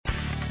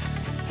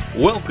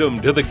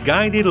Welcome to the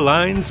Guided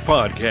Lines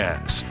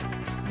Podcast,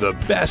 the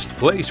best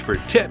place for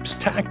tips,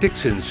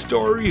 tactics, and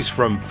stories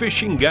from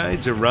fishing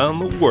guides around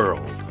the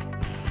world.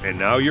 And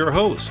now your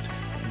host,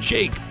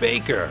 Jake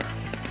Baker.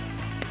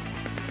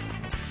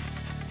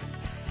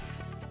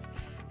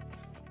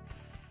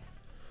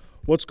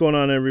 What's going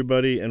on,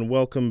 everybody, and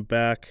welcome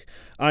back.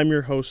 I'm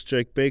your host,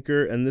 Jake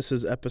Baker, and this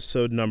is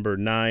episode number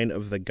 9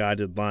 of the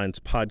Guided Lines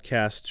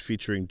podcast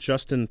featuring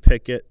Justin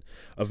Pickett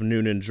of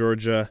Noonan,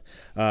 Georgia.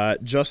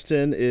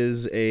 Justin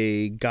is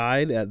a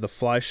guide at the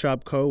Fly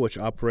Shop Co., which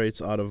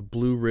operates out of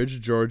Blue Ridge,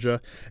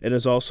 Georgia, and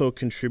is also a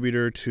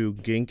contributor to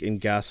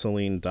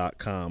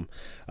ginkandgasoline.com.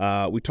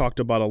 We talked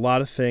about a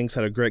lot of things,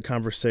 had a great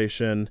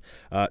conversation,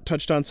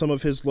 touched on some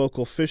of his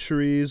local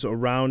fisheries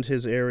around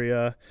his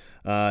area,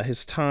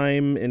 his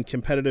time in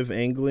competitive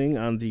angling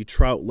on the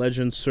Trout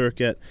Legends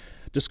circuit,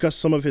 discussed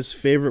some of his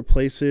favorite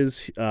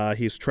places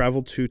he's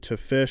traveled to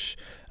fish,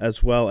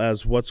 as well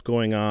as what's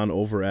going on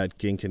over at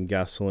Gink and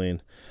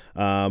Gasoline.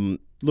 A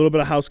little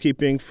bit of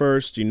housekeeping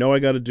first. You know I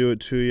got to do it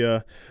to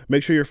you.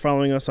 Make sure you're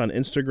following us on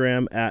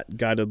Instagram at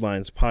Guided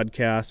Lines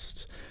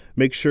Podcasts.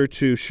 Make sure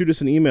to shoot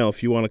us an email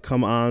if you want to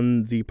come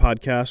on the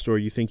podcast or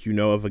you think you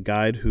know of a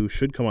guide who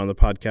should come on the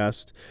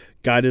podcast.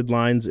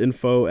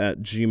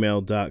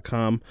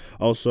 guidedlinesinfo@gmail.com.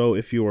 Also,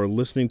 if you are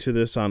listening to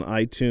this on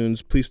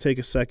iTunes, please take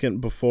a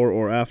second before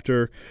or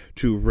after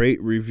to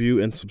rate,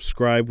 review, and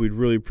subscribe. We'd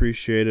really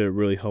appreciate it. It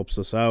really helps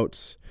us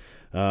out.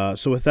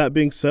 So with that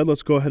being said,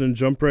 let's go ahead and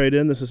jump right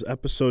in. This is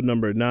episode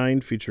number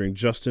 9 featuring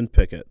Justin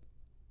Pickett.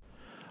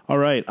 All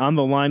right, on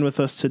the line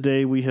with us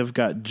today, we have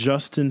got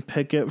Justin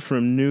Pickett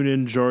from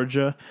Noonan,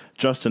 Georgia.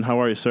 Justin,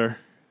 how are you, sir?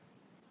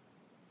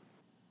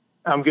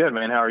 I'm good,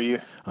 man. How are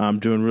you? I'm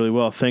doing really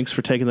well. Thanks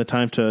for taking the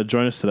time to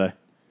join us today.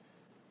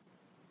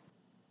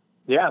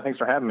 Yeah, thanks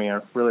for having me.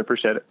 I really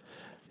appreciate it.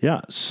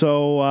 Yeah,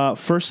 so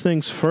first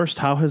things first,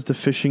 how has the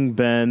fishing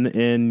been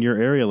in your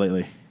area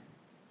lately?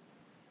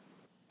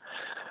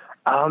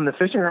 The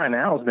fishing right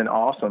now has been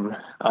awesome.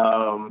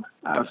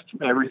 I've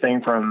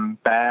everything from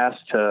bass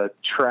to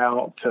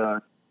trout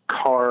to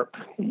carp,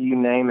 you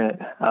name it.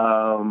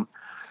 I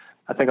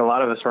think a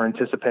lot of us are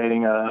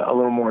anticipating a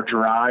little more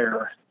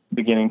drier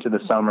beginning to the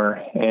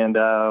summer. And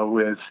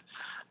with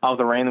all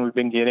the rain that we've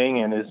been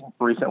getting, and as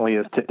recently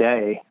as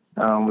today,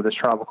 with this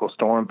tropical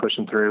storm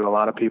pushing through, a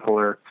lot of people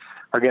are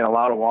getting a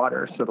lot of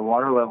water. So the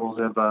water levels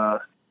have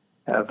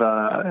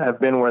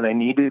been where they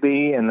need to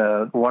be, and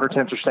the water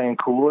temps are staying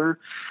cooler.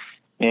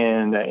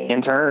 And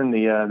in turn,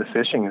 the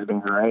fishing has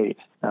been great.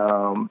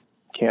 Can't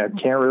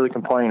really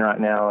complain right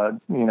now.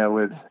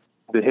 With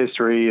the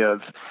history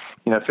of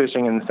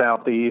fishing in the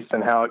southeast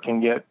and how it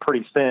can get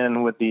pretty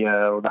thin with the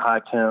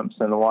high temps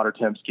and the water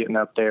temps getting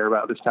up there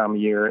about this time of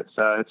year.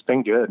 It's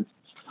been good.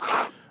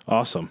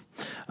 Awesome.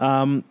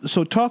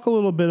 So talk a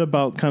little bit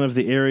about kind of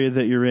the area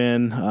that you're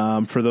in.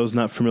 For those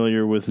not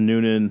familiar with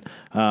Noonan,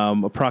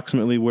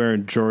 approximately where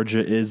in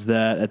Georgia is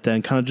that, and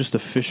then kind of just the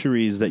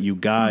fisheries that you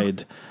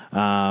guide in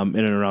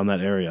and around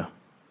that area.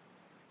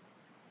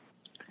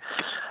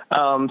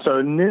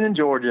 So Noonan,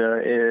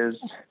 Georgia is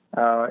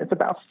it's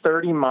about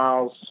 30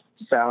 miles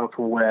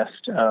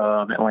southwest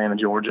of Atlanta,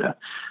 Georgia.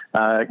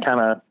 It kind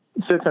of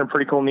sits in a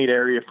pretty cool, neat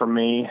area for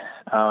me.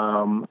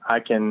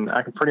 I can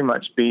pretty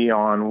much be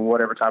on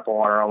whatever type of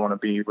water I want to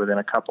be within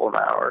a couple of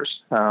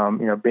hours.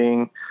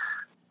 Being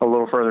a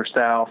little further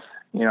south,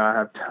 I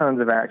have tons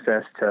of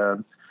access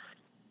to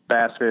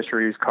bass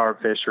fisheries,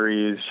 carp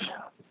fisheries,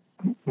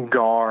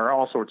 gar,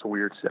 all sorts of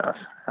weird stuff.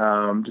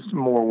 Just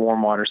more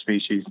warm water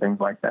species, things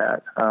like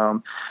that.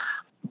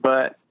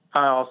 But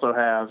I also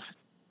have,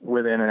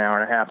 within an hour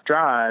and a half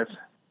drive,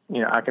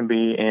 I can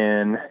be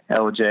in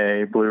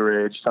LJ, Blue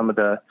Ridge, some of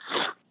the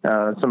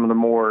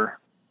more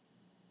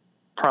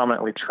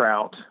prominently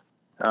trout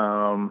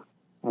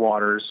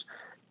waters,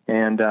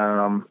 and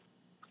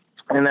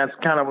that's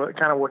kind of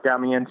what got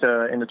me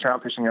into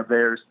trout fishing up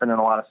there. Spending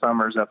a lot of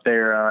summers up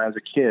there as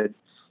a kid.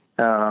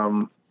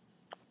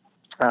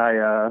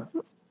 I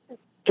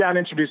got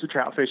introduced to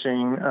trout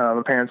fishing.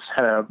 My parents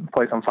had a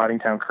place on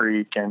Fightingtown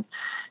Creek, and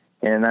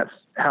that's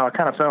how I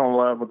kind of fell in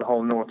love with the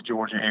whole North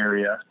Georgia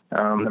area,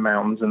 the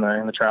mountains and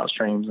the trout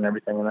streams and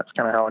everything. And that's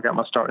kind of how I got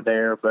my start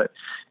there. But,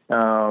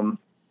 and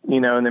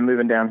then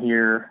moving down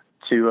here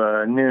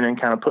to Noonan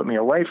kind of put me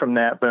away from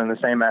that. But in the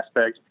same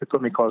aspect, it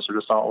put me closer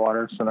to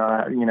saltwater. So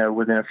now,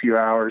 within a few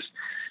hours,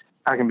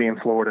 I can be in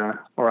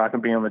Florida, or I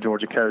can be on the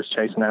Georgia coast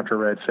chasing after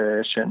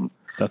redfish and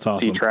that's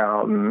awesome. Sea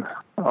trout and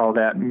all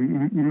that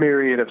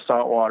myriad of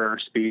saltwater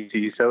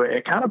species. So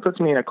it kind of puts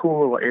me in a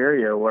cool little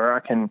area where I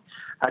can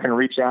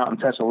reach out and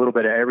touch a little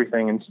bit of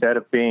everything, instead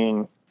of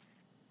being,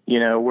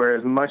 where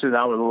as much as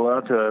I would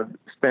love to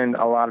spend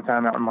a lot of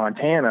time out in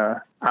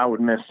Montana, I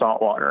would miss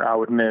saltwater. I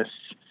would miss,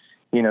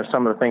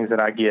 some of the things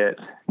that I get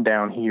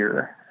down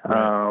here.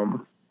 Right.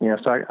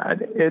 So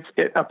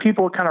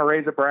people kind of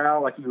raise a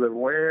brow like, you live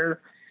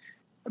where?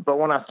 But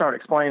when I start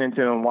explaining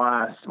to them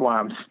why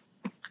I'm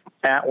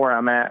at where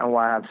I'm at and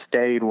why I've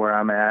stayed where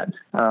I'm at,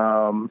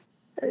 then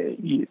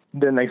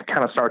they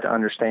kind of start to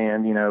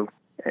understand, it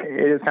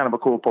is kind of a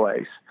cool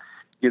place.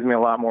 gives me a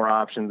lot more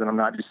options, and I'm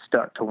not just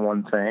stuck to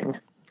one thing.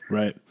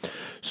 Right.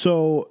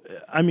 So,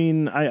 I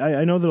mean,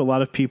 I know that a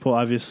lot of people,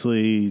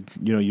 obviously,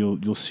 you know,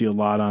 you'll see a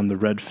lot on the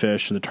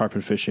redfish and the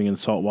tarpon fishing and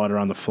saltwater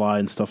on the fly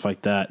and stuff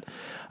like that.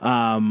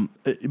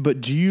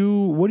 But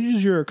what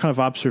is your kind of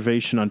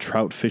observation on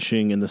trout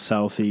fishing in the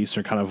Southeast,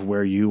 or kind of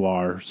where you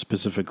are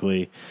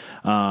specifically?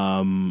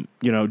 You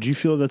know, do you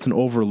feel that's an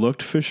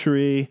overlooked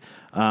fishery?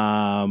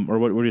 Or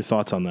what are your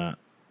thoughts on that?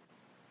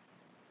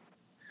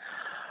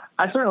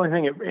 I certainly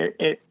think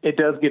it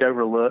does get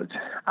overlooked.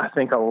 I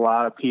think a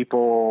lot of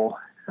people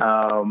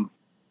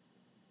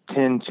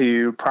tend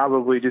to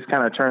probably just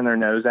kind of turn their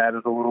nose at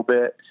it a little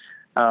bit.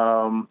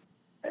 And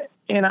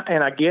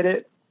I get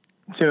it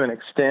to an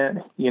extent.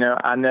 You know,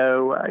 I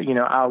know, you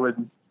know, I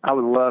would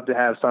love to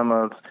have some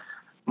of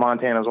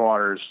Montana's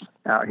waters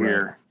out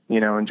here, you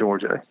know, in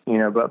Georgia, you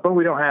know, but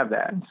we don't have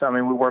that. So, I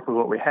mean, we work with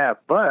what we have,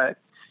 but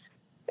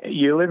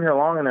you live here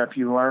long enough,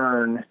 you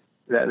learn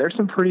that there's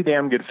some pretty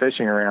damn good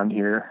fishing around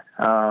here,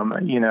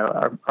 you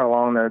know,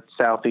 along the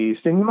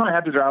Southeast, and you might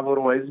have to drive a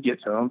little ways to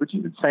get to them, but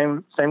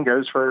same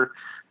goes for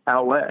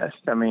out west.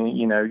 I mean,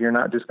 you know, you're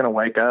not just going to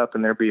wake up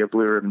and there be a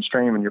blue ribbon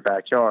stream in your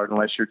backyard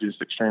unless you're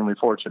just extremely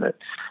fortunate.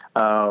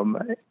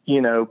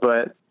 You know,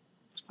 but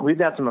we've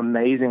got some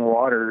amazing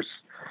waters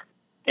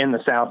in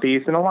the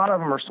Southeast, and a lot of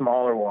them are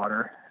smaller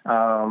water.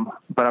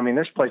 But I mean,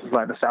 there's places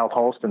like the South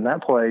Holston.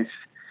 That place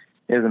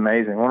is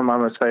amazing. One of my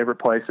most favorite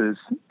places,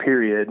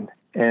 period.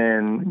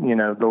 And, you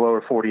know, the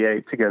lower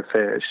 48 to go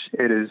fish.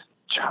 It is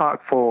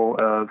chock full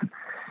of,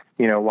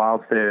 you know,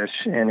 wild fish,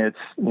 and it's,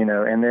 you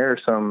know, and there are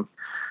some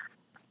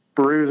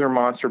bruiser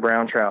monster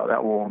brown trout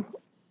that will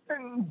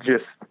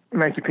just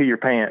make you pee your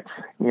pants,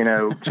 you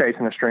know,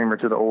 chasing a streamer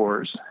to the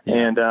oars.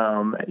 Yeah. And,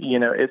 you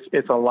know,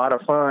 it's a lot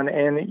of fun,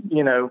 and,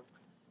 you know,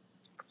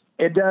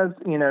 it does,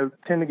 you know,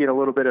 tend to get a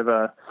little bit of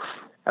a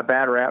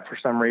bad rap for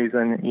some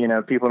reason. You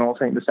know, people don't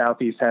think the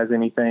Southeast has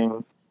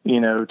anything,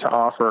 you know, to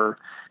offer,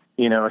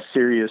 you know, a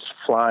serious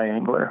fly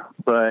angler.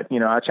 But, you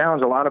know, I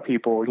challenge a lot of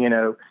people, you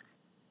know,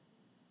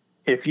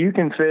 if you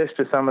can fish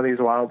to some of these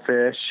wild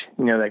fish,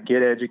 you know, that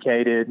get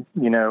educated,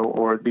 you know,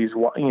 or these,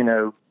 you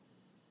know,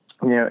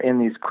 in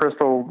these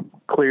crystal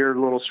clear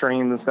little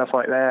streams and stuff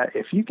like that,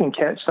 if you can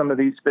catch some of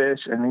these fish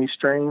in these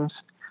streams,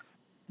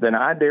 then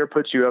I dare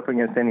put you up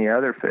against any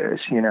other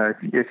fish. You know,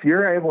 if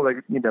you're able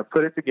to, you know,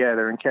 put it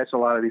together and catch a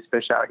lot of these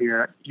fish out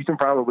here, you can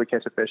probably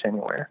catch a fish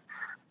anywhere.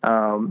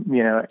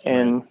 You know,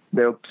 and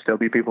there'll still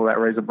be people that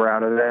raise a brow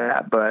to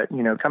that, but,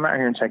 you know, come out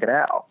here and check it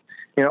out,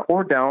 you know,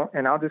 or don't,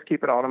 and I'll just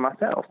keep it all to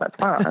myself. That's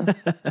fine.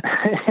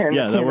 And,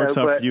 yeah, that works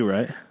out for you,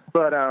 right?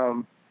 But,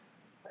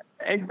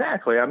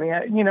 exactly. I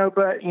mean, you know,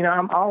 but, you know,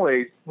 I'm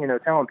always, you know,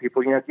 telling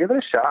people, you know, give it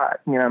a shot.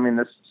 You know, I mean,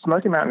 the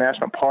Smoky Mountain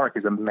National Park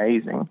is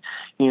amazing.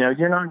 You know,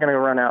 you're not going to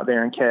run out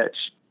there and catch,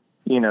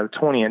 you know,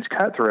 20-inch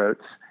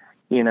cutthroats,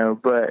 you know,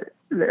 but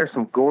there's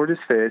some gorgeous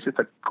fish. It's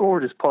a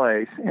gorgeous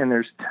place, and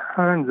there's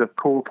tons of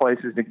cool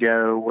places to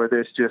go where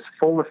there's just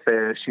full of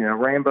fish, you know,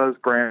 rainbows,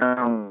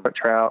 brown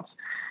trouts,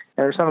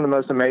 and they're some of the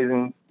most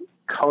amazing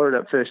colored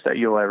up fish that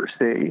you'll ever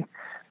see.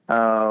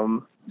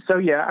 So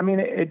yeah, I mean,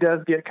 it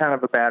does get kind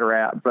of a bad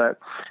rap, but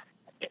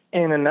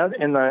in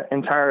the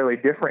entirely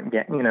different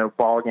game, you know,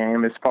 ball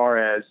game, as far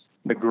as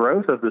the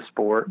growth of the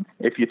sport,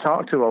 if you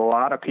talk to a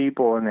lot of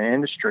people in the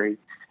industry,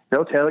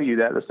 they'll tell you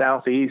that the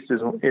Southeast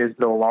is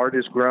the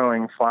largest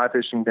growing fly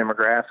fishing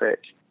demographic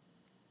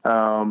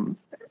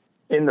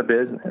in the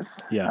business.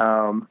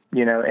 Yeah.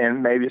 You know,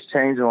 and maybe it's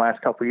changed in the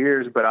last couple of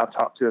years, but I've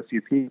talked to a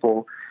few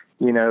people,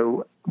 you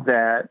know,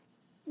 that,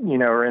 you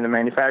know, are in the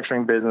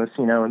manufacturing business,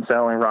 you know, and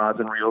selling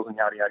rods and reels and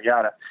yada, yada,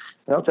 yada.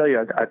 And they'll tell you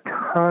a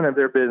ton of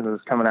their business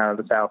is coming out of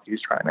the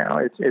Southeast right now.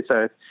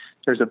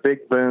 There's a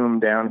big boom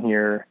down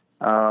here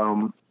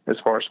as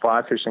far as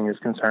fly fishing is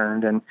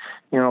concerned. And,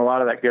 you know, a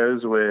lot of that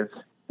goes with,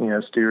 you know,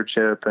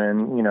 stewardship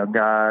and, you know,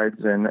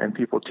 guides and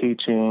people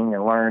teaching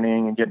and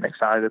learning and getting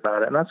excited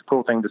about it. And that's a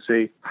cool thing to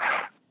see.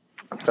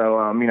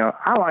 So, you know,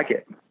 I like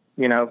it.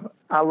 You know,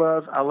 I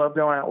love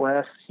going out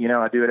west. You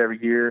know, I do it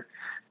every year.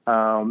 You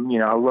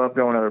know, I love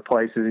going to other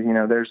places. You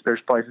know, there's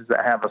places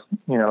that have a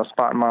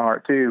spot in my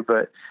heart too.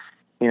 But,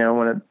 you know,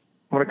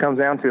 when it comes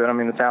down to it, I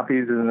mean, the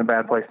Southeast isn't a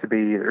bad place to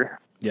be either.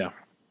 Yeah,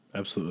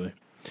 absolutely.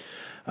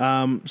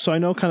 So I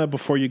know kind of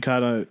before you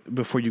got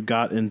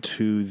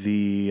into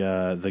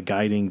the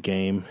guiding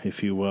game,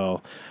 if you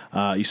will,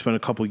 you spent a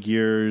couple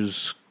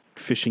years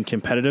fishing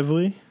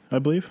competitively, I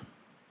believe.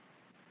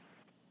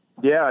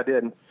 Yeah, I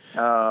did.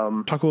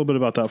 Talk a little bit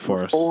about that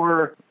for us.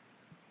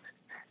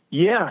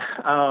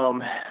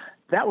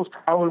 That was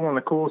probably one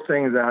of the coolest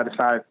things that I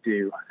decided to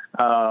do.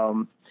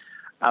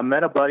 I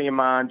met a buddy of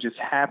mine just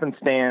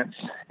happenstance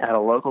at a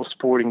local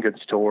sporting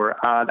goods store.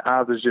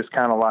 I was just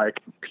kind of like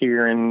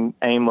peering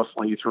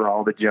aimlessly through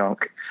all the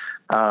junk,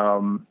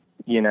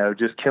 you know,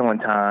 just killing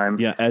time.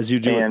 Yeah, as you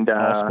do at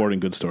all sporting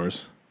goods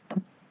stores.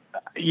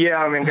 Yeah,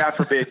 I mean, God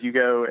forbid you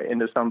go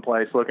into some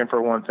place looking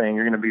for one thing,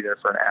 you're going to be there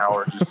for an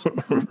hour just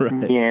right.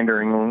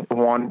 meandering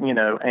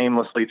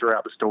aimlessly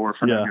throughout the store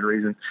for no good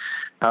reason.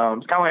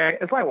 It's kind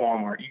of like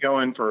Walmart. You go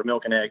in for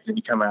milk and eggs and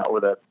you come out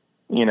with a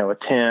a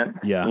tent,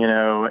 Yeah.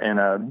 and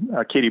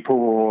a kiddie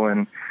pool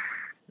and,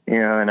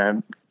 and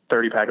a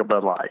 30-pack of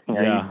Bud Light.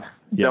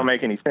 Don't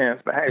make any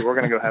sense, but hey, we're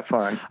going to go have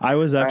fun. I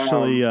was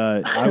actually,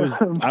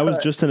 I was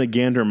just in a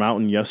Gander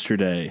Mountain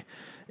yesterday,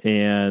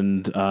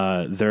 and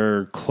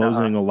they're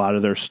closing a lot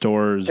of their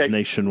stores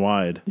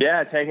nationwide.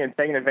 Yeah, taking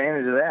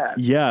advantage of that.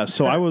 Yeah,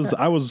 so I was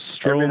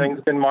strolling.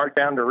 Everything's been marked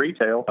down to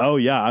retail. Oh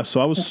yeah, so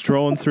I was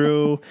strolling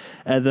through,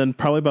 and then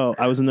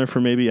I was in there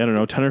for maybe 10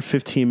 or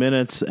 15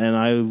 minutes, and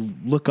I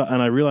look up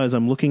and I realize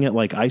I'm looking at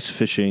like ice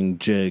fishing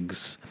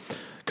jigs.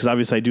 Because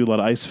obviously I do a lot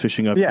of ice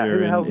fishing up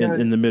here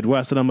in the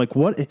Midwest, and I'm like,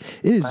 "What?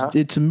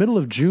 It's the middle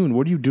of June.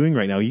 What are you doing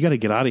right now? You got to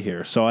get out of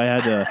here." So I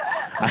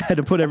had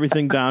to put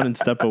everything down and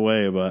step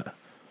away. But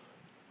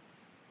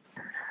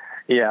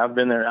yeah, I've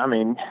been there. I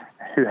mean,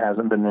 who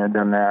hasn't been there,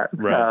 done that?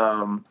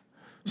 Right.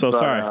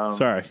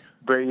 Sorry.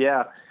 But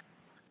yeah,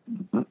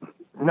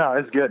 no,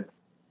 it's good.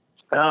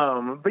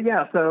 But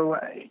yeah, so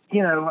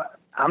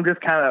I'm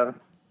just kind of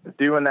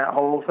doing that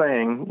whole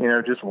thing,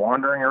 just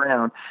wandering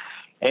around.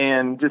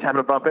 And just happened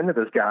to bump into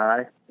this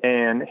guy,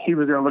 and he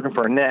was there looking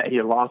for a net. He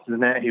had lost his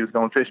net. He was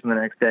going fishing the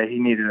next day. He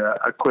needed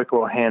a quick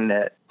little hand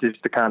net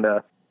just to kind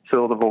of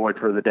fill the void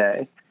for the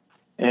day.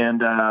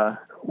 And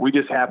we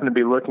just happened to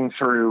be looking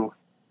through,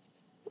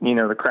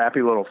 the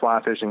crappy little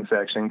fly fishing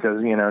section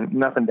because,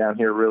 nothing down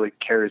here really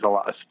carries a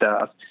lot of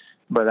stuff.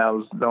 But that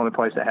was the only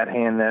place that had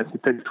hand nets. He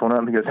picked one up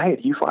and he goes, "Hey,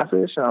 do you fly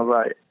fish?" And I was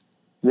like,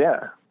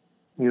 "Yeah."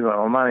 He was like,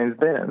 "Well, my name's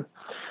Ben."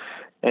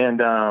 And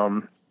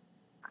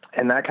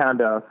that kind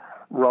of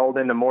rolled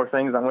into more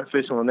things. I went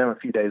fishing with them a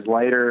few days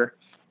later,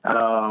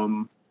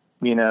 and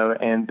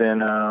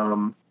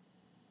then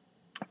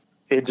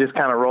it just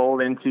kind of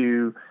rolled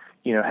into,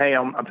 hey,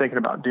 I'm thinking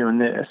about doing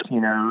this.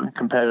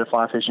 Competitive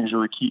fly fishing is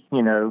really key,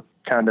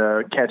 kind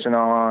of catching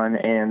on,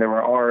 and there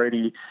were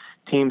already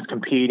teams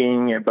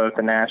competing at both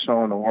the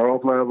national and the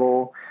world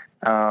level.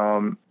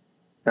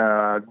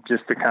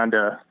 Just to kind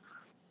of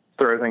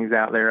throw things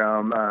out there,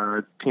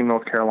 Team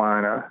North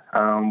Carolina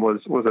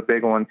was a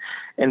big one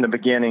in the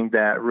beginning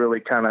that really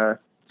kind of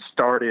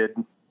started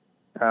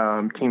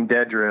Team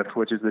Dead Drift,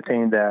 which is the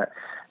team that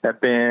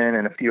Ben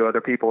and a few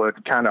other people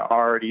had kind of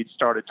already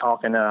started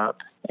talking up,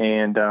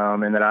 and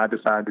that I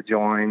decided to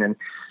join. And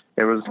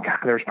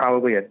there's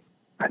probably a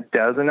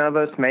dozen of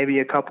us, maybe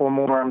a couple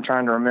more, I'm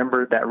trying to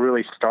remember, that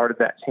really started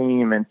that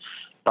team. And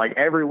like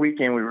every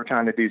weekend we were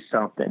trying to do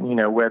something,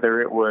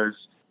 whether it was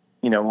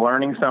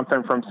learning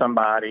something from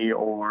somebody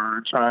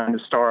or trying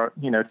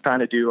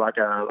to do like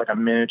a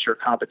miniature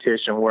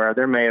competition where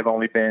there may have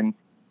only been,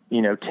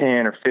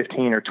 10 or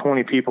 15 or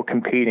 20 people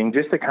competing,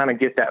 just to kind of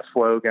get that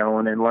flow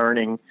going and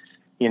learning,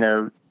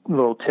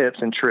 little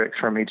tips and tricks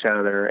from each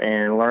other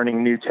and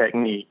learning new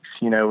techniques,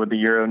 with the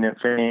Euro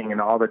nymphing and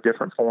all the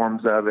different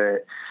forms of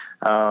it.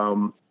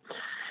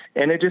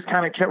 And it just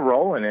kind of kept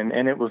rolling,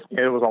 and it was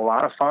a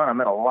lot of fun. I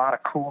met a lot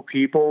of cool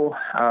people.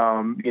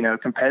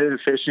 Competitive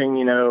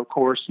fishing, of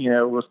course,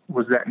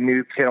 was that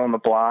new kid on the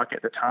block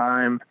at the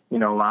time. A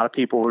lot of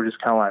people were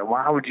just kind of like,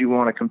 why would you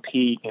want to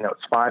compete?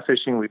 It's fly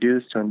fishing. We do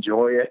this to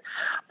enjoy it.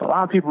 But a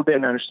lot of people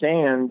didn't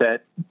understand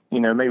that,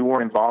 maybe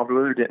weren't involved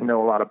with it, didn't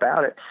know a lot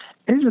about it.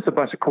 It was just a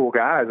bunch of cool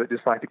guys that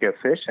just like to go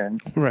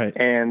fishing. Right.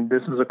 And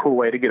this was a cool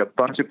way to get a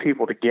bunch of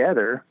people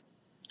together.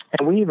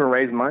 And we even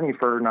raised money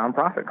for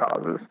nonprofit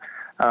causes.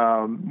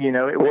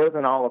 It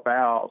wasn't all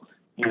about,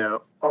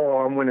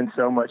 oh, I'm winning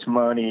so much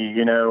money,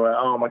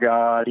 oh my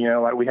God,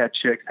 like we had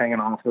chicks hanging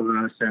off of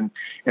us and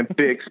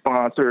big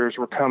sponsors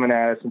were coming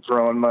at us and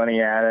throwing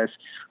money at us.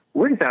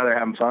 We're just out there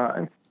having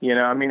fun.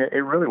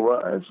 It really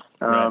was.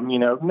 Right.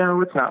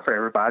 No, it's not for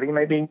everybody.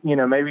 Maybe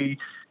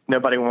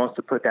nobody wants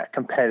to put that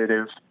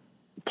competitive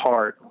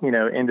part,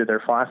 into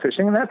their fly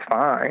fishing, and that's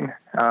fine.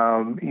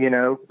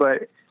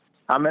 But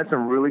I met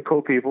some really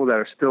cool people that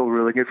are still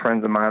really good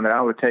friends of mine that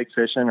I would take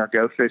fishing or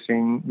go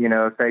fishing,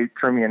 if they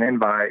threw me an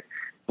invite.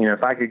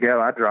 If I could go,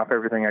 I'd drop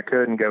everything I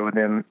could and go with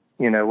them,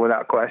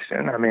 without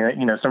question.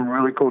 Some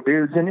really cool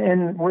dudes.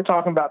 And we're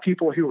talking about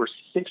people who were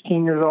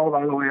 16 years old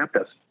all the way up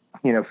to,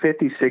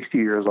 50, 60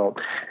 years old,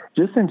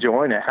 just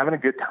enjoying it, having a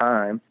good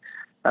time,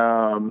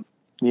 and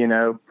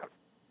it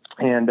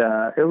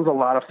was a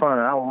lot of fun.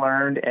 And I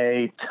learned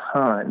a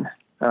ton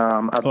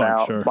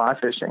about fly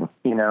fishing,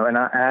 and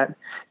I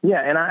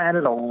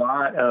added a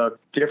lot of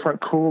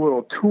different cool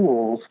little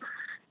tools,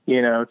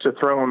 to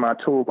throw in my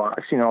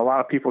toolbox. A lot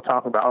of people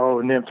talk about,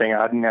 oh, nymphing,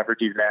 I'd never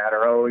do that,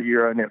 or oh,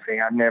 Euro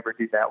nymphing, I'd never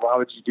do that. Why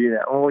would you do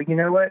that? Well, you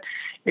know what?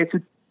 You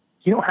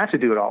don't have to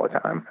do it all the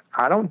time.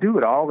 I don't do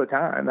it all the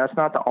time. That's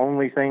not the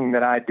only thing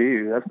that I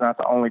do. That's not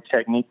the only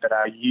technique that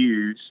I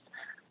use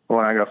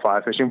when I go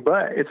fly fishing,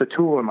 but it's a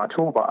tool in my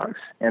toolbox.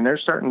 And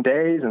there's certain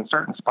days and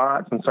certain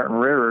spots and certain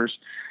rivers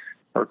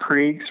or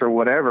creeks or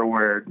whatever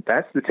where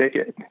that's the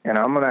ticket, and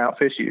I'm going to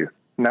outfish you.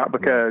 Not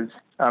because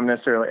I'm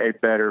necessarily a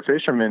better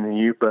fisherman than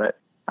you, but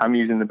I'm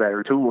using the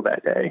better tool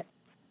that day.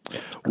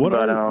 What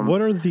are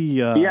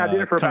the... I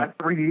did it for about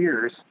 3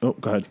 years. Oh,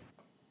 go ahead.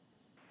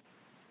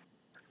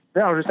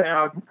 No, I was just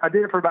saying I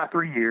did it for about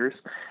 3 years,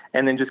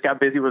 and then just got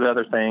busy with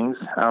other things.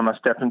 I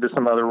stepped into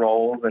some other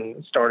roles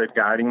and started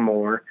guiding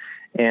more,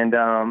 and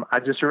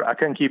I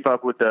couldn't keep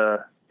up with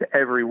the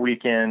every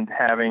weekend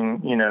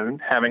having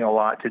a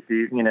lot to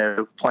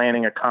do,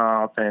 planning a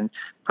comp and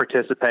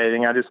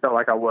participating. I just felt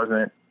like I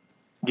wasn't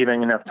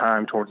giving enough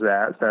time towards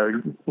that.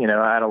 So,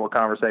 I had a little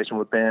conversation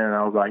with Ben, and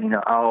I was like,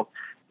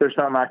 there's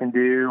something I can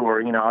do,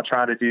 or, I'll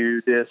try to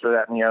do this or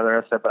that and the other.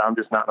 I said, but I'm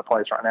just not in a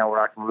place right now where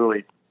I can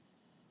really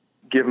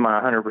give my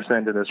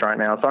 100% to this right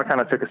now. So I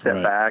kind of took a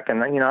step back,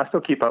 and, I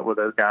still keep up with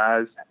those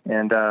guys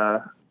and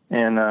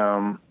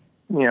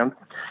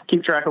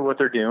keep track of what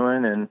they're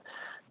doing and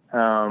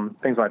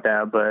things like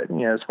that. But,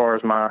 as far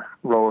as my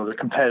role as a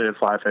competitive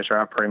fly fisher,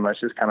 I pretty much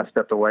just kind of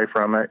stepped away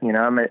from it.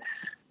 I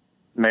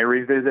may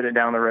revisit it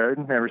down the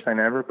road, never say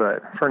never,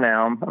 but for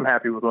now I'm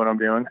happy with what I'm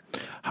doing.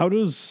 How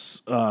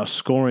does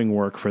scoring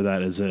work for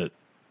that? Is it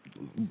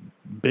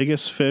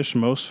biggest fish,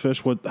 most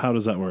fish? How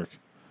does that work?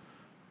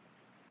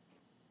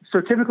 So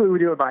typically we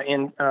do it by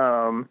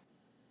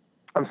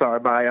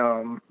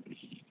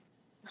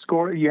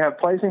score. You have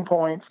placing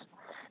points,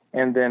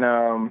 and then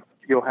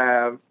you'll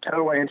have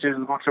total inches,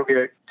 which will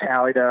get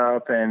tallied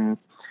up, and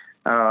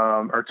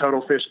or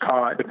total fish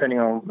caught, depending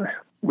on.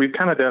 We've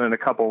kind of done it a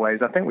couple ways.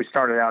 I think we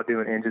started out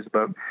doing inches,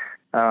 but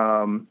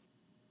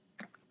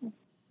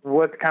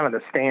what kind of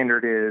the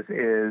standard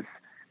is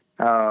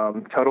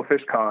total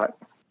fish caught,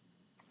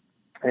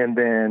 and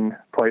then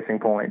placing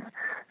points.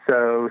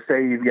 So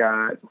say you've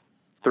got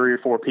 3 or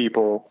 4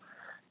 people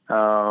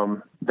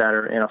that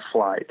are in a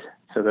flight.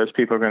 So those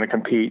people are going to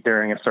compete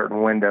during a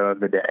certain window of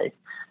the day.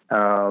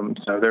 So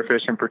they're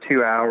fishing for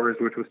 2 hours,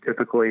 which was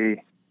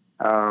typically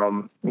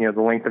the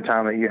length of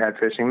time that you had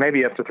fishing,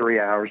 maybe up to 3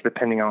 hours,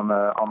 depending on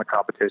the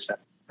competition.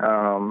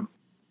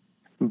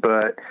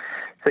 But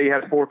say you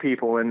have 4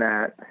 people in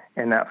that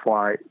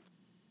flight,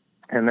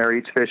 and they're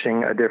each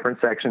fishing a different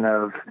section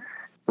of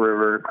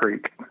river or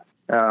creek.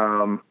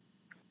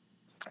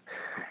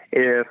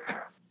 If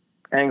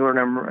angler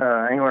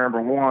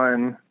number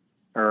 1,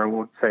 or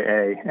we'll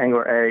say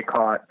angler A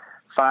caught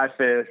 5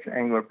 fish,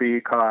 angler B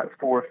caught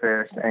 4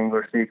 fish,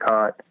 angler C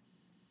caught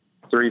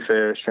 3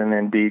 fish, and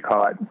then D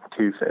caught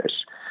 2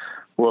 fish.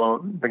 Well,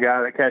 the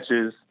guy that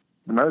catches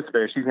the most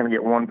fish, he's going to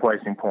get 1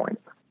 placing point.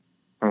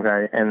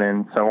 Okay. And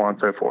then so on and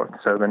so forth.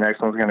 So the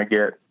next one's going to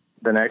get,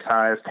 the next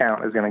highest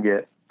count is going to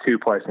get 2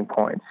 placing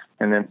points,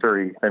 and then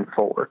 3, then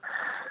 4.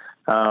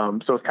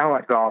 So it's kind of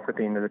like golf at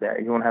the end of the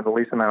day. You want to have the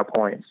least amount of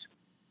points,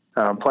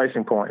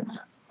 placing points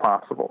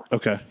possible.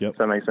 Okay. Yep. Does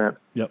that make sense?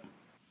 Yep.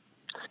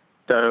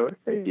 So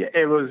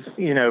it was,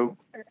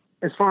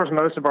 as far as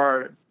most of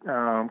our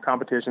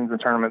competitions and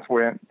tournaments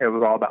went, it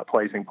was all about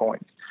placing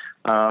points.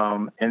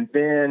 And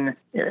then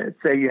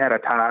say you had a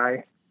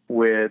tie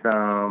with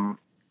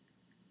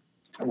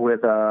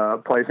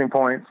placing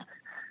points,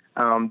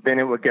 then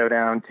it would go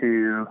down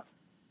to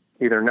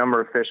either number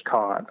of fish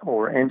caught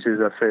or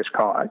inches of fish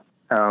caught,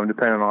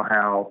 depending on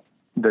how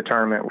the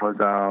tournament was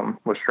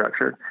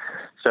structured.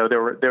 So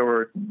there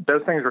were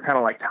those things were kind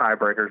of like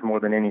tiebreakers more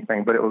than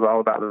anything, but it was all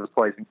about those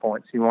placing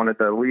points. You wanted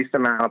the least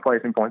amount of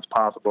placing points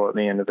possible at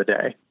the end of the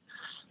day.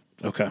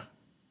 Okay.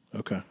 I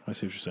see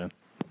what you're saying.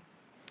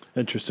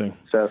 Interesting.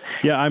 So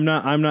yeah, I'm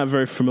not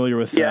very familiar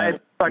with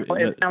that.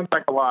 It sounds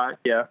like a lot.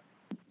 Yeah.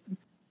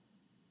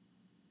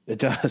 It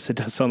does. It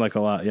does sound like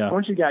a lot. Yeah.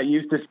 Once you got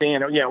used to it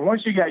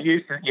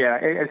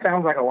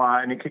sounds like a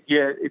lot, and it could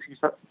get, if you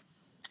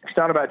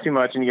thought about it too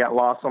much and you got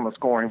lost on the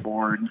scoring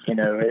board,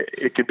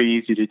 it could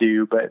be easy to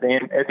do. But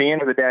then at the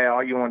end of the day,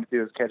 all you wanted to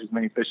do is catch as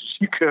many fish as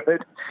you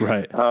could.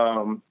 Right.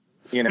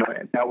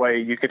 That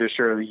way you could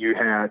assure that you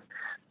had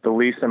the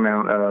least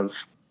amount of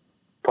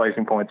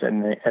placing points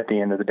at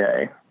the end of the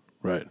day.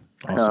 Right.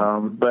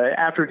 Awesome. But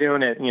after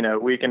doing it,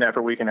 weekend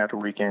after weekend after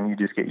weekend, you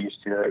just get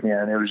used to it.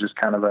 Yeah. And it was just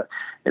kind of it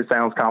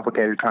sounds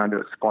complicated trying to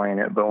explain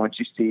it, but once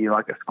you see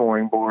like a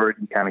scoring board,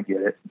 you kind of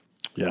get it.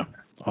 Yeah.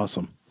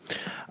 Awesome.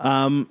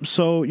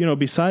 So,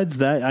 besides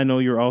that, I know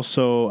you're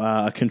also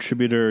a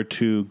contributor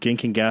to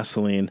Gink and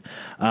Gasoline.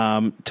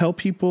 Tell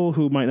people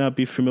who might not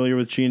be familiar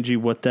with G&G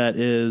what that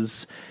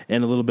is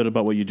and a little bit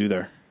about what you do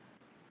there.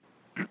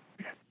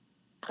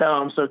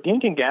 So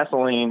Gink and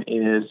Gasoline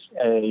is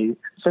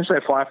essentially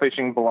a fly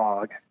fishing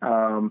blog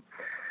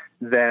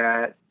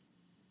that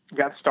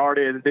got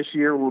started this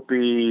year.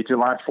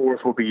 July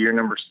 4th will be year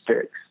number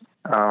 6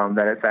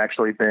 that it's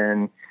actually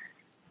been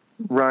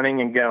running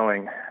and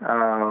going.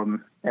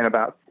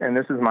 And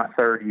this is my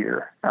 3rd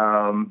year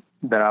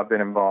that I've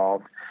been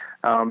involved.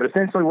 But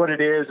essentially what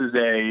it is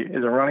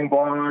a running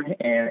blog,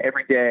 and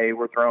every day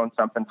we're throwing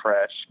something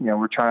fresh.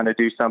 We're trying to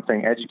do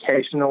something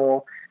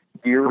educational,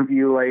 gear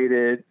review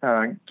related,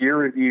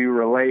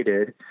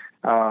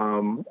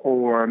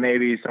 or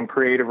maybe some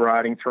creative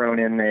writing thrown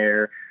in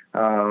there,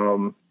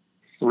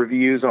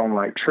 reviews on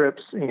like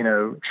trips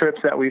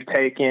that we've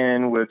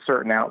taken with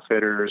certain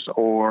outfitters,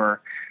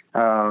 or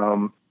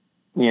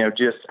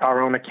just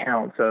our own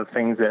accounts of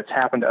things that's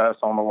happened to us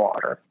on the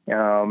water.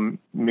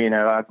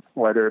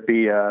 Whether it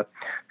be a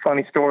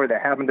funny story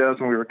that happened to us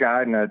when we were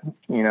guiding a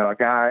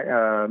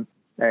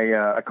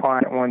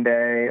client one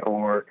day,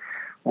 or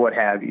what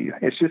have you.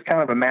 It's just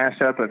kind of a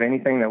mashup of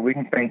anything that we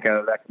can think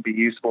of that could be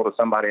useful to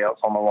somebody else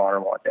on the water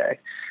one day.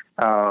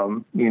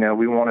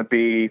 We want to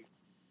be,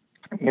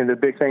 the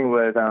big thing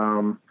with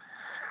the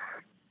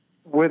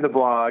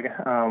blog,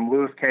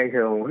 Lewis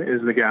Cahill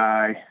is the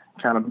guy,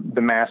 kind of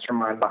the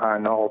mastermind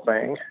behind the whole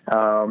thing.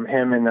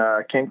 Him and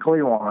Kent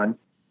Clewan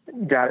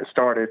got it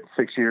started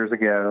 6 years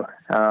ago.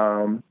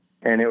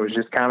 And it was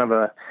just kind of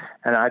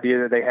an idea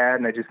that they had,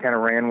 and they just kind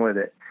of ran with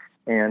it.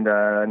 And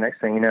next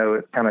thing you know,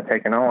 it's kind of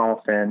taken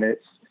off, and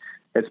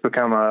it's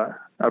become a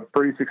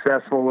pretty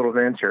successful little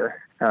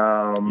venture.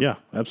 Yeah,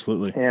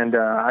 absolutely. And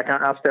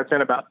I stepped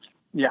in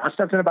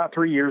about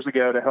 3 years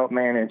ago to help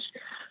manage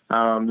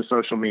the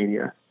social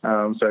media.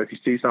 So if you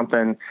see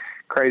something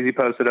crazy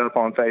posted up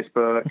on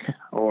Facebook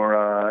or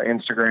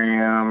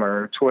Instagram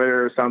or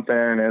Twitter or something,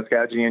 and it's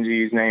got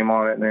G&G's name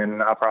on it,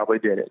 then I probably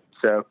did it.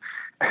 So,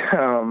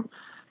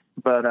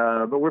 but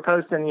we're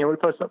posting, we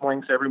post up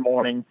links every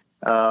morning,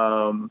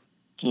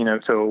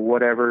 to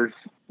whatever's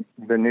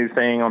the new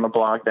thing on the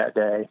blog that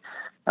day,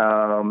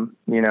 and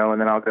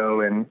then I'll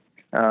go and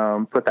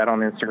put that on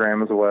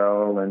Instagram as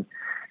well. And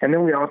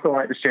then we also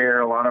like to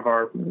share a lot of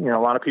a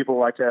lot of people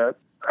like to,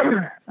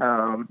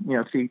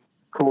 see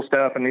cool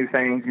stuff and new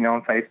things,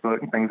 on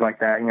Facebook and things like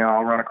that.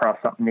 I'll run across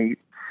something neat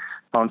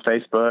on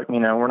Facebook.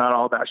 We're not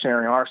all about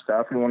sharing our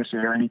stuff. We want to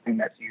share anything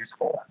that's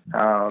useful.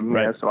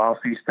 Right. So I'll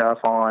see stuff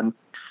on,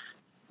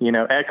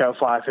 Echo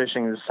Fly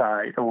Fishing's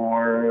site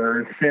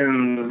or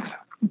Sim's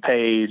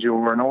page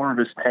or an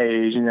Orvis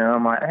page.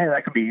 I'm like, hey,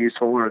 that could be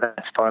useful, or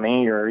that's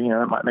funny, or,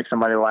 it might make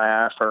somebody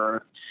laugh,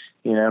 or,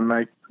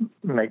 might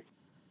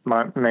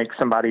make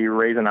somebody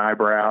raise an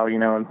eyebrow,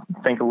 and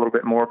think a little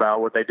bit more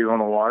about what they do on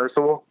the water.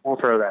 So we'll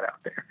throw that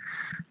out there.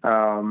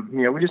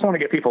 We just want to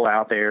get people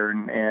out there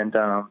and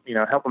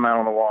help them out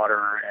on the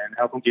water and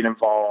help them get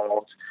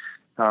involved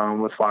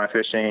with fly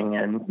fishing,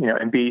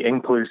 and be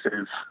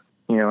inclusive,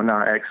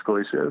 not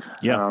exclusive.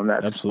 Yeah,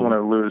 that's absolutely one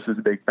of Lewis's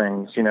big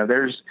things.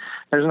 There's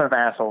enough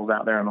assholes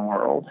out there in the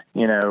world,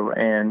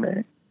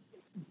 and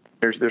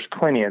there's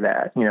plenty of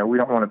that. We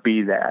don't want to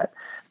be that.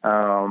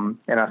 And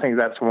I think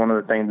that's one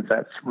of the things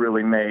that's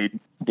really made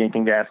Gink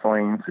and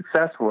Gasoline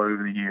successful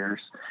over the years,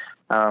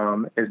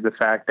 is the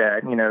fact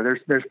that,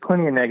 there's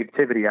plenty of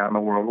negativity out in the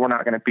world. We're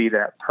not going to be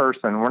that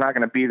person. We're not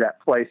going to be that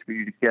place for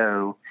you to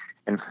go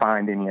and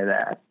find any of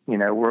that.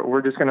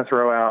 We're just going to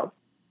throw out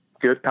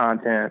good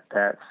content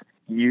that's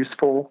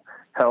useful,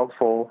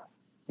 helpful,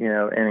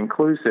 and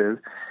inclusive,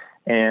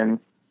 and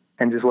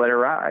just let it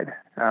ride.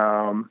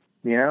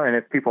 And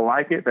if people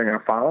like it, they're going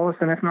to follow us.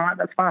 And if not,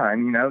 that's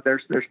fine.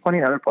 There's plenty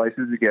of other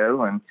places to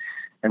go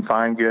and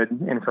find good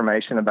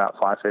information about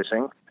fly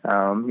fishing.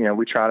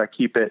 We try to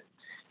keep it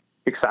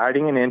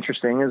exciting and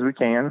interesting as we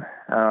can.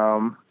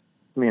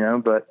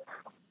 But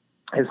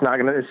it's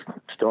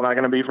still not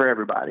going to be for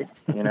everybody.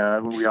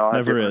 We all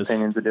have different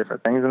opinions of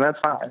different things, and that's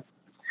fine.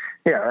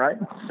 Yeah. Right.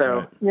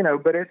 So,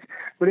 right.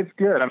 But it's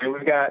good. I mean,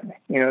 we've got,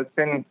 it's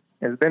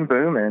been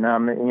booming.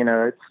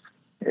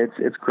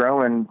 It's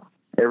growing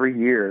every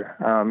year.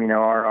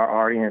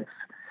 Our audience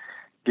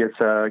gets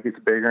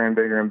bigger and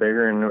bigger and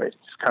bigger, and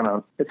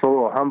it's a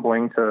little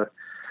humbling to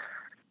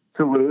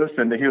Lewis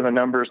and to hear the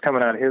numbers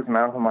coming out of his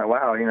mouth. I'm like,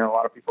 wow, a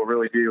lot of people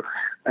really do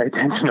pay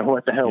attention to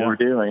what the hell we're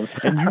doing.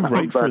 And you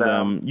write for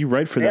them. You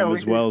write for them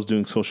as well as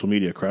doing social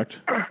media, correct?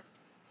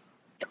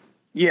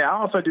 Yeah,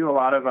 I also do a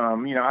lot of,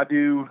 I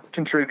do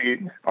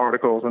contribute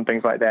articles and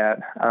things like that.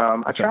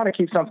 I try to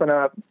keep something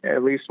up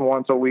at least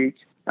once a week.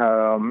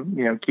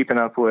 Keeping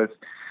up with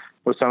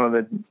some of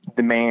the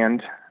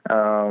demand.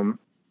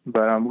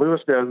 But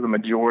Lewis does the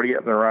majority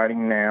of the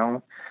writing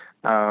now.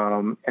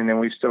 And then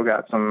we've still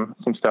got some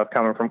stuff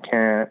coming from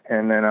Kent.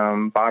 And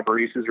then Bob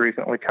Reese has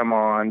recently come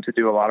on to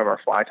do a lot of our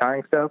fly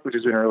tying stuff, which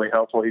has been really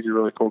helpful. He's a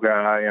really cool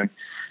guy, and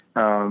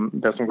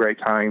does some great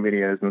tying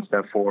videos and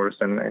stuff for us,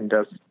 and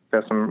does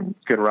some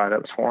good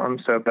write-ups for him.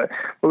 So, but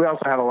we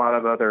also have a lot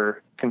of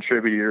other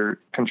contributors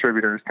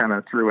kind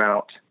of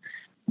throughout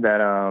that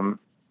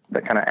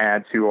kind of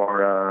add to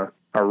our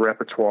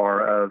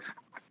repertoire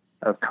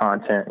of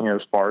content,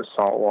 as far as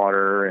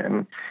saltwater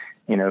and,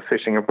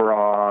 fishing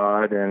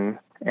abroad and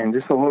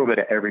just a little bit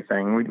of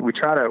everything. We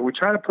try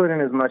to put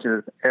in as much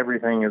of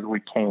everything as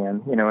we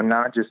can, and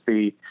not just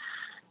be,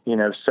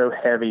 so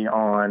heavy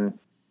on,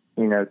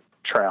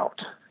 trout.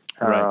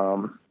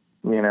 Right.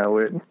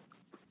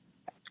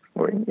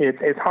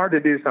 It's hard to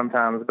do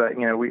sometimes, but,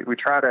 we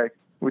try to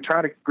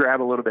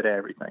grab a little bit of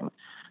everything.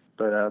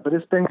 But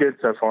it's been good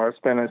so far. It's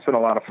been a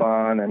lot of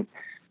fun, and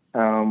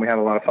we have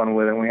a lot of fun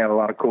with it. And we have a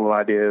lot of cool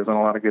ideas and a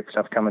lot of good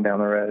stuff coming down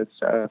the road.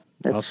 So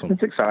awesome.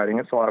 It's exciting.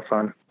 It's a lot of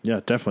fun.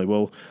 Yeah, definitely.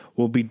 Well,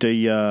 we'll be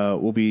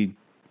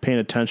paying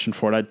attention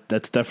for it.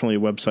 That's definitely a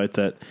website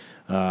that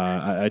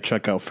I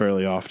check out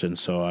fairly often.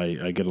 So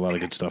I get a lot of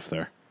good stuff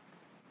there.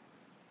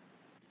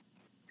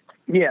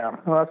 Yeah,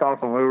 well, that's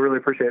awesome. We really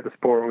appreciate the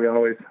support. We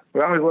always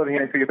love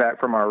hearing feedback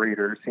from our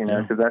readers,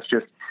 because that's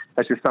just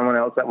someone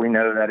else that we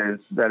know that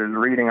is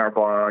reading our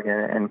blog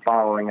and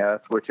following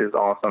us, which is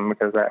awesome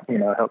because that,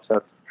 helps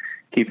us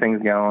keep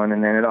things going.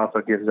 And then it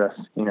also gives us,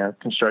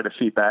 constructive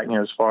feedback,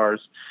 as far as,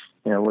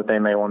 what they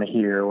may want to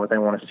hear, what they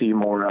want to see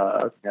more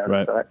of.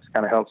 Right. So that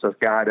kind of helps us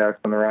guide us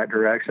in the right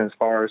direction as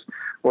far as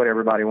what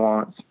everybody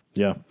wants.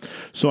 Yeah.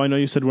 So I know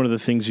you said one of the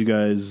things you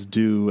guys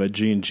do at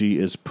G&G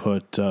is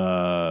put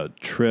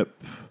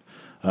trip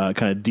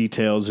kind of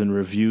details and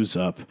reviews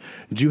up.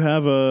 Do you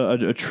have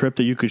a trip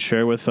that you could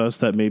share with us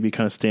that maybe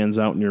kind of stands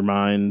out in your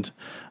mind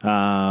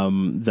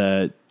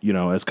that,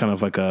 as kind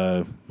of like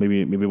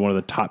maybe one of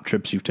the top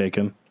trips you've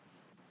taken?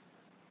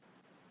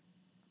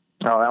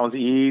 Oh, that was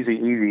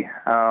easy.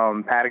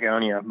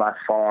 Patagonia by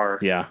far.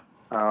 Yeah.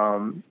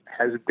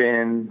 Has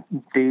been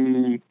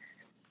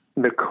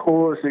the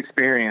coolest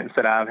experience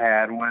that I've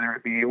had,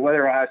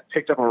 whether I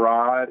picked up a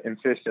rod and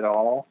fished at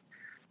all,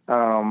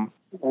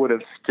 would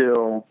have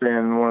still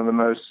been one of the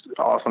most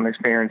awesome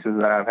experiences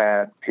that I've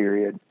had,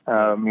 period.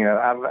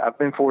 I've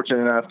been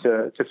fortunate enough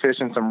to fish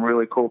in some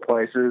really cool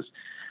places.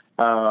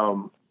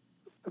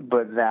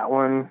 But that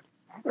one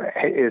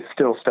is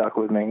still stuck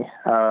with me.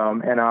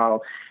 And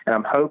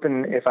I'm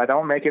hoping if I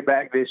don't make it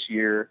back this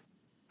year,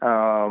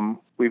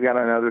 we've got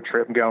another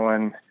trip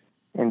going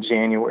in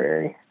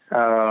January.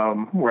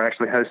 We're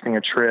actually hosting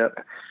a trip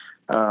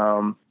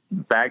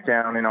back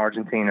down in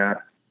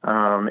Argentina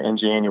in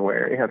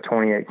January of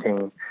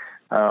 2018.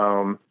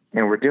 And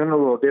we're doing a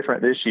little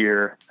different this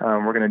year.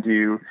 We're going to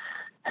do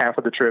half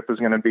of the trip is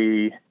going to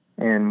be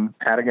in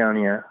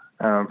Patagonia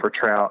for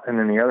trout, and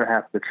then the other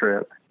half of the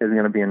trip is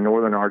going to be in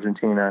northern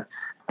Argentina,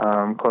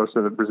 close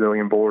to the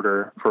Brazilian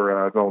border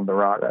for golden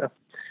dorado.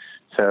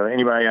 So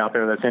anybody out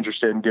there that's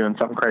interested in doing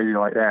something crazy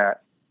like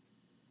that,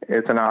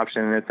 it's an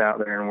option. It's out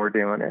there, and we're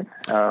doing it.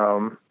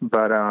 And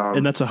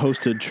that's a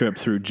hosted trip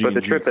through G&G. But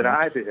the trip that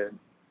I did,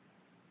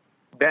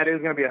 that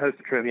is going to be a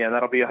hosted trip. Yeah,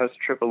 that'll be a hosted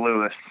trip with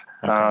Lewis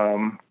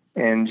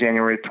in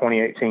January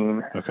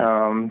 2018. Okay.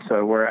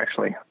 So we're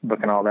actually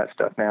booking all that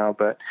stuff now.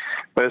 But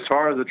as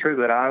far as the trip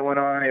that I went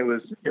on, it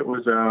was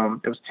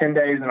 10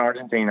 days in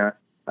Argentina,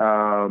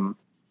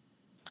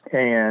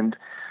 and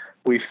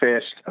we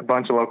fished a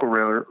bunch of local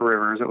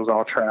rivers. It was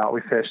all trout.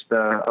 We fished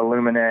the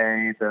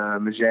Illuminae, the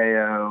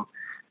Maggio.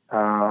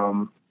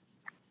 And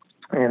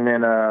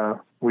then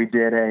we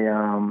did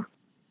a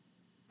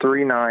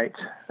 3-night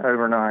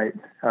overnight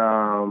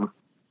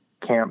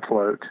camp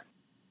float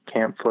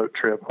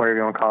trip, whatever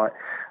you want to call it,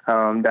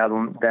 down the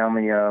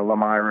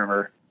Lamay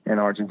River in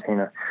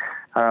Argentina.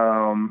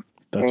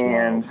 That's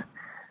and wild.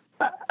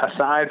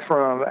 aside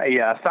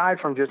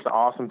from just the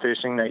awesome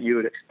fishing that you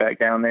would expect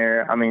down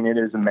there, I mean, it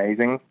is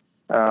amazing.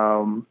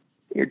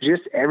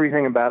 Just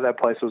everything about that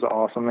place was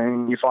awesome.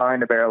 And you fly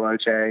into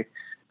Bariloche,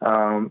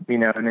 and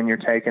then you're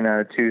taking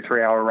a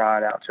 2-3 hour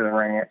ride out to the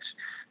ranch,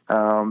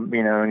 and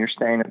you're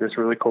staying at this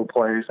really cool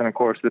place. And of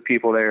course, the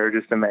people there are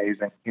just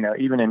amazing.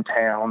 Even in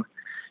town,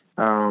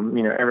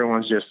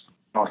 everyone's just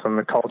awesome.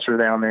 The culture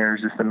down there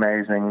is just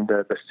amazing.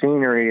 The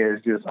scenery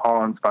is just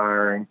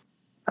awe-inspiring.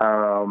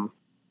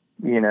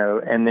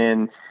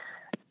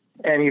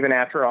 And even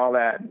after all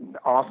that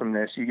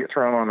awesomeness, you get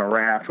thrown on a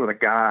raft with a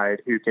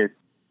guide who could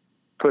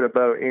put a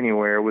boat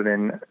anywhere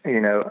within,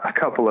 a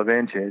couple of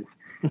inches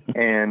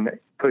and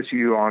put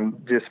you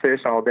on just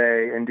fish all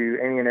day and do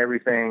any and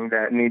everything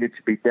that needed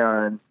to be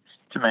done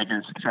to make it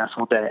a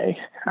successful day.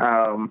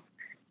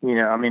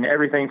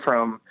 Everything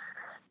from,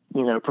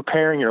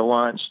 preparing your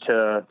lunch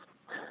to,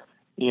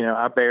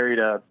 I buried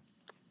a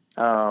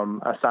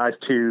size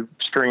 2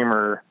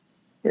 streamer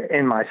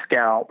in my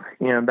scalp,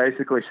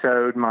 basically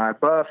sewed my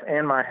buff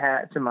and my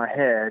hat to my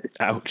head.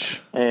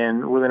 Ouch.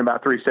 And within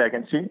about 3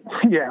 seconds,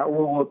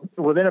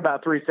 within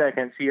about 3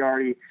 seconds, he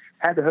already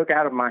had the hook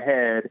out of my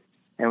head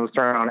and was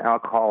throwing on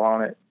alcohol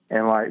on it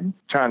and like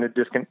trying to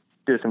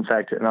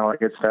disinfect it and all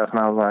that good stuff. And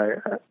I was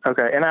like,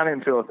 okay. And I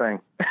didn't feel a thing.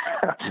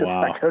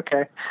 Wow. Like,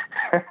 okay.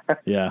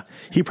 Yeah.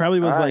 He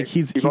probably was like,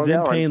 he's in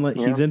going, pain.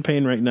 He's in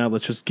pain right now.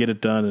 Let's just get it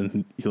done.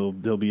 And he'll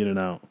be in and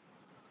out.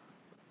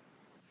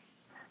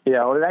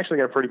 Yeah, well, we actually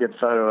got a pretty good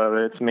photo of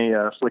it. It's me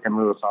flicking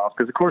Lewis off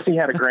because, of course, he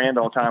had a grand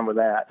old time with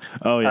that.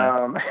 Oh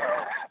yeah.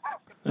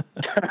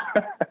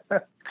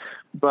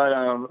 But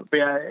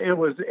yeah, it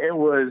was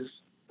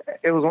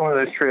one of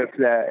those trips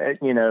that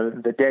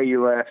the day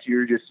you left,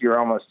 you're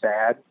almost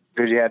sad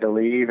because you had to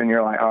leave, and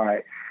you're like, all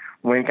right,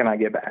 when can I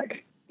get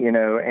back? And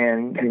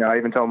I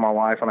even told my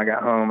wife when I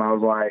got home, I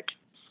was like,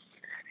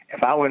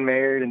 if I wasn't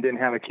married and didn't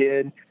have a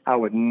kid, I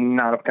would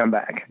not have come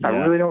back. Yeah. I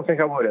really don't think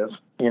I would have.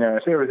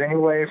 If there was any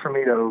way for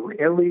me to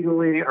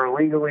illegally or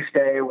legally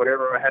stay,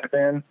 whatever I had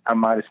been, I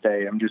might have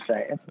stayed. I'm just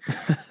saying.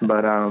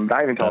 But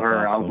I even told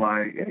her, awesome.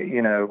 I was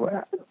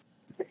like,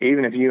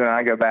 even if you and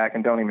I go back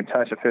and don't even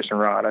touch a fishing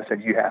rod, I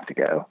said, you have to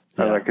go.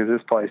 I was like, because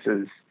this place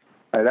is,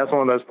 that's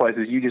one of those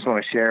places you just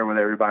want to share with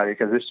everybody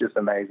because it's just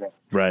amazing.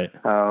 Right.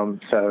 So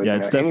yeah,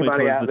 it's definitely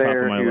anybody towards out the top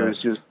there of my who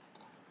list. is just,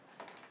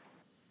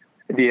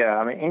 yeah,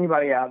 I mean,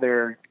 anybody out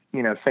there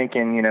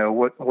thinking,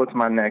 what's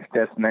my next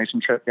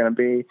destination trip going to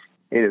be,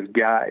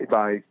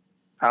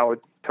 I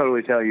would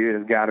totally tell you it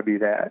has got to be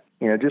that,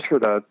 just for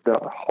the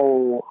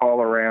whole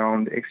all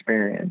around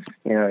experience,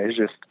 it's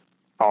just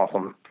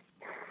awesome.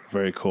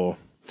 Very cool.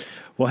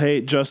 Well,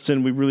 hey,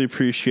 Justin, we really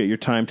appreciate your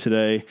time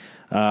today.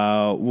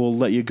 We'll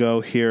let you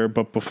go here,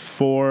 but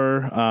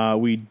before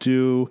we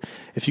do,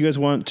 if you guys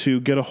want to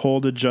get a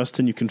hold of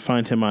Justin, you can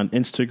find him on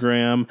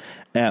Instagram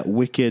at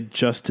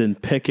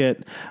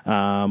WickedJustinPickett,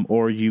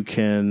 or you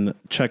can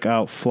check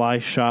out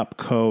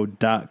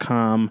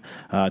FlyShopCo.com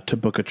to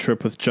book a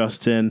trip with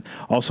Justin.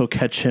 Also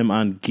catch him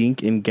on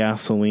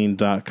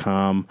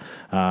GinkandGasoline.com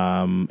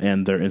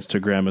and their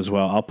Instagram as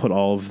well. I'll put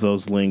all of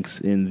those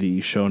links in the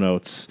show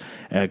notes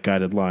at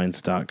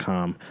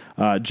GuidedLines.com.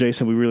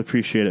 Jason, we really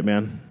appreciate it,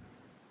 man.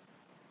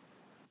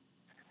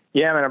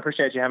 Yeah, man, I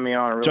appreciate you having me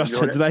on. I really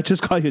Justin, did I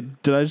just call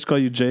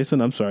you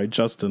Jason? I'm sorry,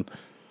 Justin.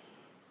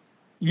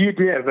 You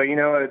did, but you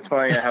know what? It's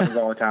funny. It happens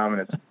all the time,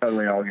 and it's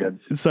totally all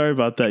good. Sorry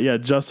about that. Yeah,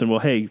 Justin. Well,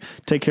 hey,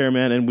 take care,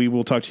 man, and we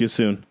will talk to you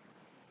soon.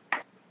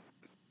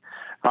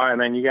 All right,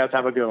 man. You guys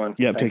have a good one.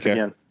 Yeah, take care.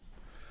 Again.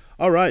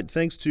 All right.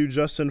 Thanks to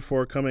Justin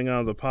for coming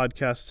on the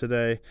podcast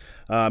today.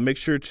 Make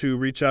sure to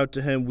reach out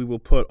to him. We will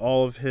put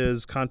all of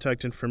his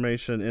contact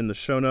information in the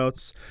show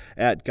notes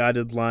at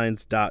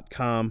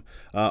guidedlines.com.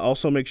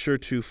 Also, make sure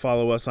to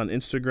follow us on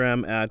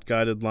Instagram at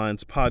Guided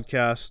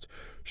Podcast.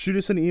 Shoot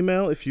us an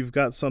email if you've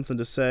got something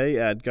to say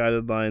at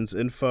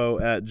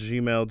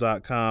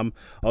guidedlinesinfo@gmail.com.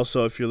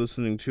 Also, if you're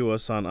listening to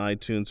us on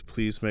iTunes,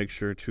 please make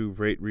sure to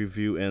rate,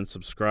 review, and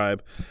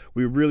subscribe.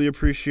 We really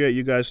appreciate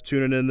you guys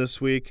tuning in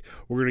this week.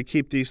 We're going to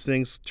keep these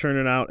things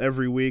turning out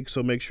every week,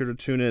 so make sure to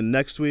tune in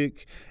next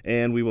week,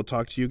 and we will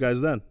talk to you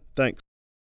guys then.